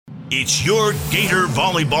It's your Gator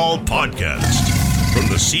Volleyball Podcast. From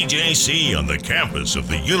the CJC on the campus of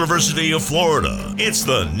the University of Florida, it's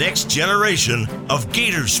the next generation of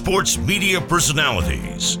Gator sports media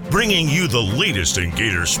personalities, bringing you the latest in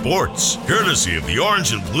Gator sports, courtesy of the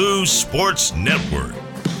Orange and Blue Sports Network.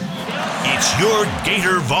 It's your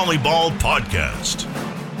Gator Volleyball Podcast.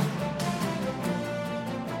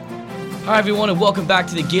 Hi, everyone, and welcome back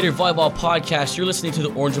to the Gator Volleyball Podcast. You're listening to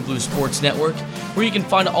the Orange and Blue Sports Network, where you can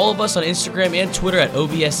find all of us on Instagram and Twitter at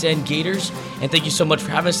OBSN Gators. And thank you so much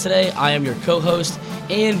for having us today. I am your co-host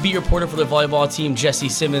and beat reporter for the volleyball team, Jesse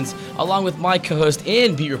Simmons, along with my co-host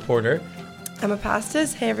and beat reporter, Emma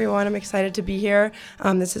Pastis. Hey, everyone. I'm excited to be here.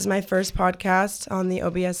 This is my first podcast on the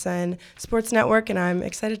OBSN Sports Network, and I'm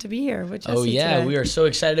excited to be here with Jesse today. We are so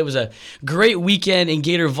excited. It was a great weekend in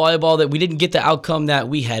Gator volleyball that we didn't get the outcome that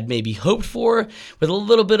we had maybe hoped for, with a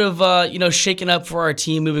little bit of, shaking up for our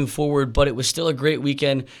team moving forward, but it was still a great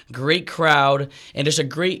weekend, great crowd, and just a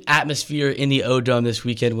great atmosphere in the O-Dome this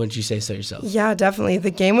weekend, wouldn't you say so yourself? Yeah, definitely.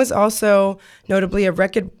 The game was also notably a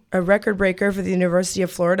record breaker for the University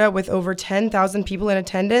of Florida, with over 10,000 people in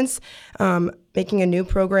attendance, making a new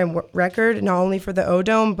program record, not only for the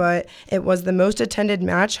O-Dome, but it was the most attended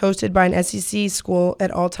match hosted by an SEC school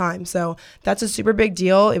at all time. So that's a super big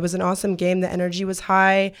deal. It was an awesome game. The energy was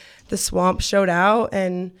high. The swamp showed out.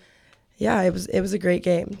 And, yeah, it was a great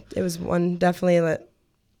game. It was one definitely that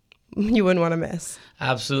you wouldn't want to miss.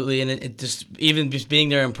 Absolutely, and it just, even just being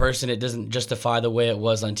there in person, it doesn't justify the way it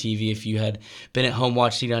was on TV if you had been at home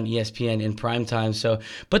watching it on ESPN in primetime. So,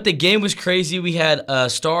 but the game was crazy. We had a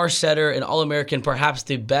star setter, an All-American, perhaps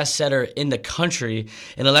the best setter in the country,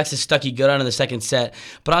 and Alexis Stucky go down in the second set.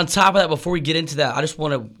 But on top of that, before we get into that, I just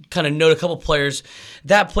want to kind of note a couple players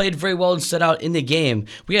that played very well and stood out in the game.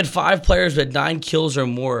 We had 5 players with 9 kills or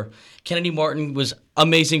more. Kennedy Martin was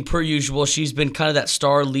amazing per usual. She's been kind of that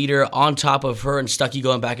star leader on top of her and Stucky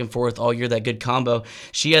going back and forth all year, that good combo.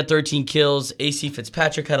 She had 13 kills. AC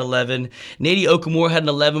Fitzpatrick had 11. Nadie Okamore had an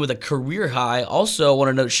 11 with a career high. Also, I want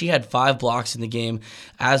to note she had 5 blocks in the game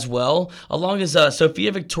as well, along as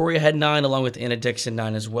Sophia Victoria had 9, along with Anna Dixon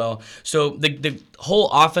 9 as well. So the whole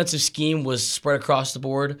offensive scheme was spread across the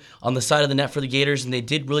board on the side of the net for the Gators, and they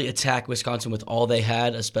did really attack Wisconsin with all they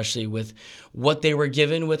had, especially with what they were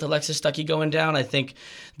given with Alexis Stucky going down. I think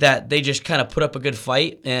that they just kind of put up a good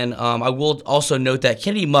fight, and I will also note that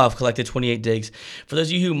Kennedy Muff collected 28 digs. For those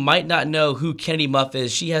of you who might not know who Kennedy Muff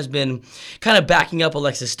is, she has been kind of backing up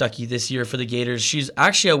Alexis Stucky this year for the Gators. She's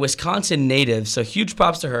actually a Wisconsin native, so huge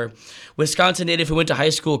props to her. Wisconsin native who went to high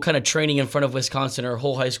school kind of training in front of Wisconsin her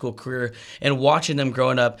whole high school career and watching them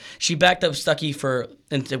growing up. She backed up Stucky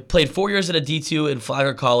and played 4 years at a D2 in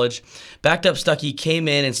Flagler College, backed up Stucky, came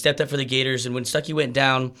in and stepped up for the Gators, and when Stucky went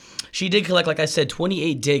down, she did collect, like I said,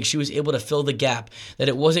 28 digs. She was able to fill the gap, that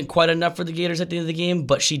it wasn't quite enough for the Gators at the end of the game,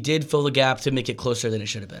 but she did fill the gap to make it closer than it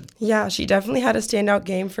should have been. Yeah, she definitely had a standout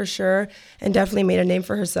game for sure, and definitely made a name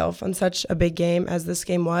for herself on such a big game as this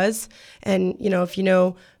game was. And, if you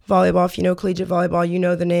know volleyball, if you know collegiate volleyball, you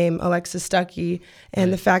know the name Alexis Stucky,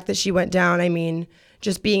 and the fact that she went down,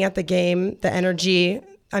 just being at the game, the energy,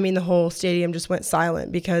 the whole stadium just went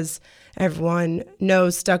silent because everyone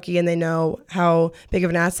knows Stucky and they know how big of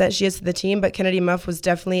an asset she is to the team. But Kennedy Muff was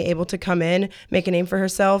definitely able to come in, make a name for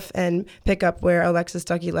herself, and pick up where Alexis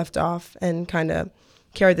Stucky left off and kind of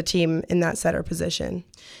carry the team in that setter position.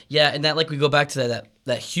 Yeah, and that, we go back to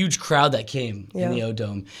that huge crowd that came in the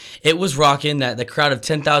O-Dome. It was rocking. That the crowd of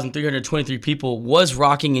 10,323 people was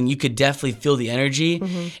rocking, and you could definitely feel the energy.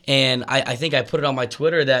 Mm-hmm. And I think I put it on my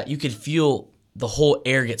Twitter that you could feel the whole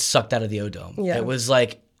air get sucked out of the O-Dome. Yeah. It was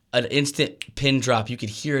like an instant pin drop. You could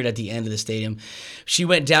hear it at the end of the stadium. She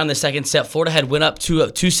went down the second set. Florida had went up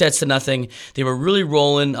 2-0. They were really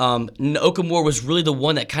rolling. Okamore was really the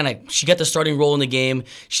one that she got the starting role in the game.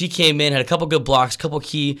 She came in, had a couple good blocks, couple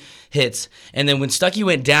key hits. And then when Stucky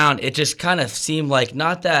went down, it just kind of seemed like,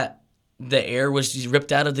 not that the air was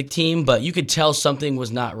ripped out of the team, but you could tell something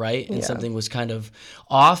was not right and something was kind of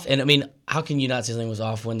off. And how can you not say something was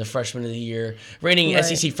off when the freshman of the year, reigning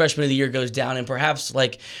SEC freshman of the year, goes down? And perhaps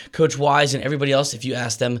Coach Wise and everybody else, if you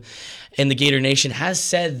ask them in the Gator Nation, has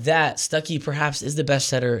said that Stucky perhaps is the best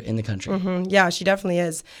setter in the country. Mm-hmm. Yeah, she definitely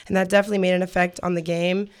is. And that definitely made an effect on the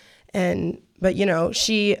game. But,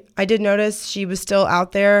 I did notice she was still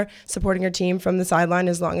out there supporting her team from the sideline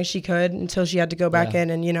as long as she could until she had to go back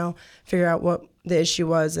in and, figure out what the issue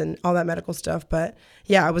was and all that medical stuff. But,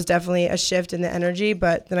 yeah, it was definitely a shift in the energy.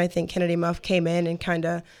 But then I think Kennedy Muff came in and kind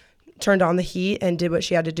of turned on the heat and did what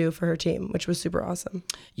she had to do for her team, which was super awesome.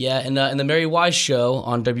 Yeah, and in the Mary Wise show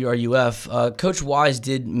on WRUF, Coach Wise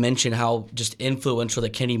did mention how just influential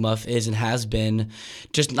that Kenny Muff is and has been,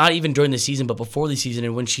 just not even during the season, but before the season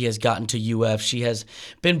and when she has gotten to UF. She has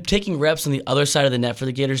been taking reps on the other side of the net for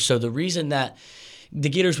the Gators, so the reason that the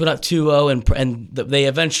Gators went up 2-0, and they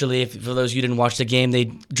eventually, for those of you who didn't watch the game, they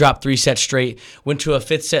dropped 3 sets straight, went to a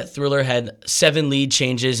 5th set thriller, had 7 lead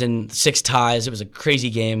changes and 6 ties. It was a crazy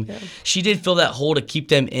game. Yeah. She did fill that hole to keep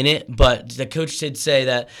them in it, but the coach did say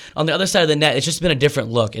that on the other side of the net, it's just been a different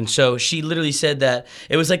look. And so she literally said that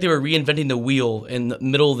it was like they were reinventing the wheel in the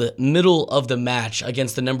middle of the match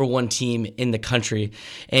against the number 1 team in the country.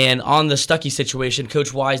 And on the Stucky situation,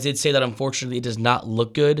 Coach Wise did say that unfortunately it does not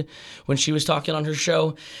look good when she was talking on her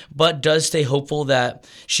show, but does stay hopeful that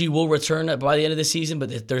she will return by the end of the season,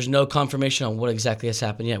 but there's no confirmation on what exactly has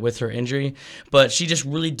happened yet with her injury. But she just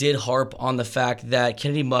really did harp on the fact that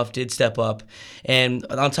Kennedy Muff did step up, and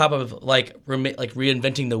on top of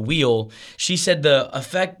reinventing the wheel, she said the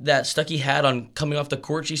effect that Stucky had on coming off the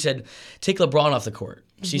court, she said, take LeBron off the court.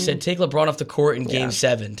 She said, take LeBron off the court in Game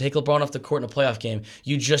 7. Take LeBron off the court in a playoff game.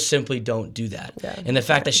 You just simply don't do that. Yeah. And the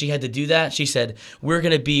fact that she had to do that, she said, we're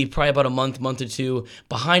going to be probably about a month or two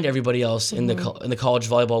behind everybody else in the college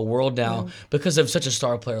volleyball world now because of such a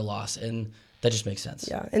star player loss. And that just makes sense.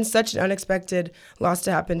 Yeah, and such an unexpected loss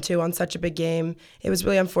to happen, too, on such a big game. It was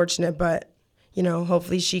really unfortunate, but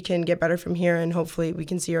hopefully she can get better from here, and hopefully we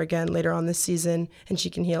can see her again later on this season and she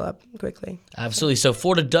can heal up quickly. Absolutely. So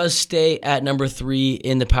Florida does stay at number 3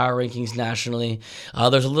 in the power rankings nationally.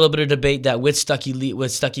 There's a little bit of debate that with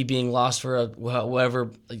Stucky being lost for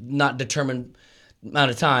whatever not determined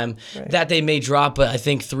amount of time, that they may drop, but I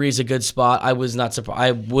think 3 is a good spot. I was not surprised.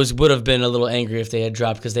 I would have been a little angry if they had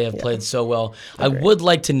dropped because they have played so well. I would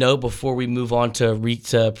like to know before we move on to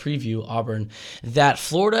preview Auburn that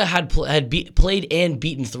Florida had played and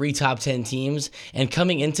beaten 3 top 10 teams, and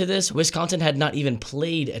coming into this, Wisconsin had not even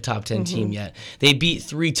played a top 10 team yet. They beat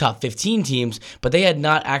 3 top 15 teams, but they had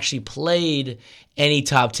not actually played any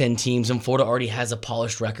top 10 teams, and Florida already has a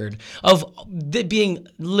polished record of being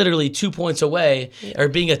literally 2 points away or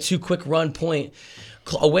being a 2 quick run point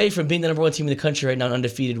away from being the number 1 team in the country right now,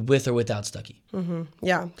 undefeated with or without Stucky.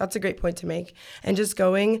 Yeah, that's a great point to make. And just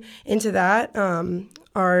going into that,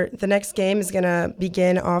 the next game is going to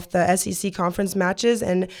begin off the SEC conference matches,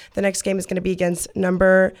 and the next game is going to be against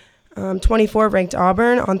number 24 ranked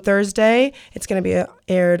Auburn on Thursday. It's going to be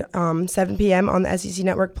aired 7 p.m. on the SEC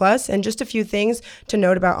Network Plus. And just a few things to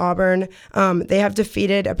note about Auburn. They have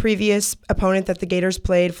defeated a previous opponent that the Gators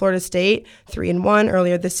played, Florida State, 3-1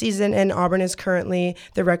 earlier this season. And Auburn is currently,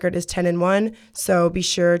 the record is 10-1. So be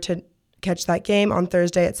sure to catch that game on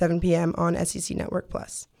Thursday at 7 p.m. on SEC Network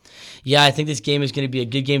Plus. Yeah, I think this game is going to be a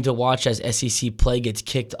good game to watch as SEC play gets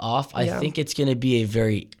kicked off. I think it's going to be a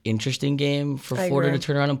very interesting game for Florida to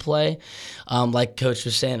turn around and play. Like Coach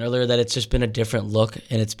was saying earlier, that it's just been a different look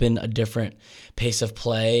and it's been a different pace of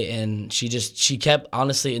play, and she kept,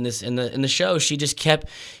 honestly, in the show, she just kept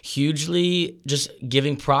hugely just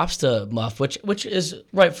giving props to Muff, which is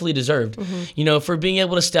rightfully deserved. For being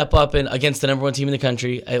able to step up and against the number 1 team in the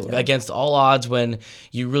country, against all odds, when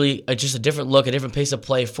you really just a different look, a different pace of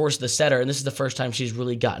play, force the setter, and this is the first time she's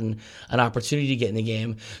really gotten an opportunity to get in the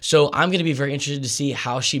game. So I'm going to be very interested to see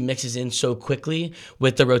how she mixes in so quickly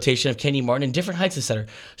with the rotation of Kennedy Martin and different heights of setter.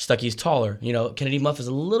 Stucky's taller, Kennedy Muff is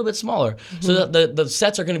a little bit smaller, so the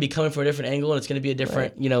sets are going to be coming from a different angle, and it's going to be a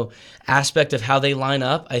different aspect of how they line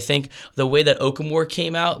up. I think the way that Okamore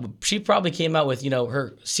came out, she probably came out with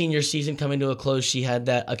her senior season coming to a close. She had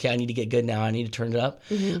that, okay, I need to get good now, I need to turn it up.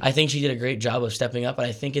 I think she did a great job of stepping up, and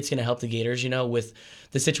I think it's going to help the Gators with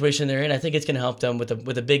the situation they're in. I think it's going to help them with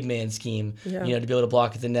a big man scheme, to be able to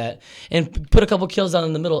block at the net and put a couple kills down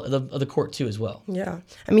in the middle of the court too as well. Yeah,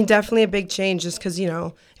 I mean, definitely a big change, just because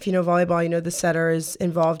if you know volleyball, the setter is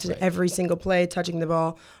involved in every single play, touching the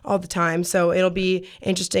ball all the time. So it'll be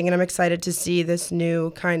interesting, and I'm excited to see this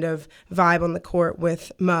new kind of vibe on the court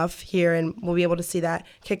with Muff here, and we'll be able to see that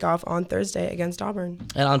kick off on Thursday against Auburn.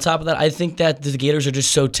 And on top of that, I think that the Gators are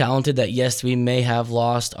just so talented that, yes, we may have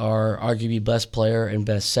lost our arguably best player and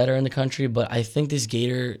best setter in the country, but I think this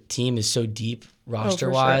Gator team is so deep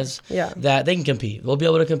roster-wise that they can compete. We'll be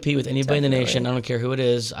able to compete with anybody in the nation. I don't care who it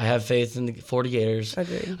is. I have faith in the Florida Gators.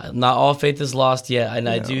 Agreed. Not all faith is lost yet, and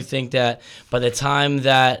I do think that by the time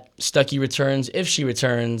that Stucky returns, if she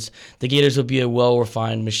returns, the Gators will be a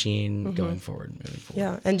well-refined machine moving forward.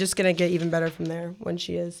 Yeah, and just going to get even better from there when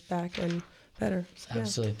she is back and better. So, yeah.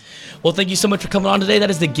 Absolutely. Well, thank you so much for coming on today.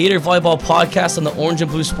 That is the Gator Volleyball Podcast on the Orange and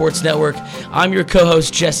Blue Sports Network. I'm your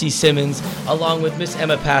co-host, Jesse Simmons, along with Miss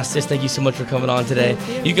Emma Pastis. Thank you so much for coming on today.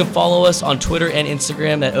 You can follow us on Twitter and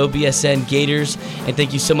Instagram at OBSN Gators. And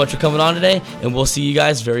thank you so much for coming on today, and we'll see you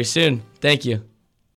guys very soon. Thank you.